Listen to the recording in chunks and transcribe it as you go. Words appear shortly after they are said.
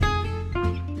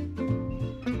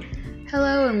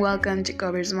Hello and welcome to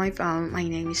Covers My Phone. My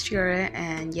name is Shura,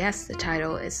 and yes, the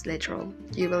title is literal.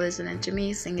 You will listen to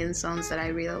me singing songs that I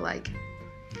really like.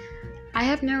 I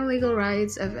have no legal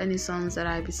rights of any songs that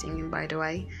I be singing, by the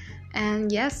way.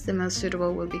 And yes, the most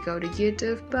suitable will be go to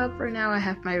YouTube, but for now I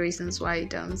have my reasons why I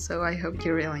don't, so I hope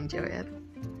you really enjoy it.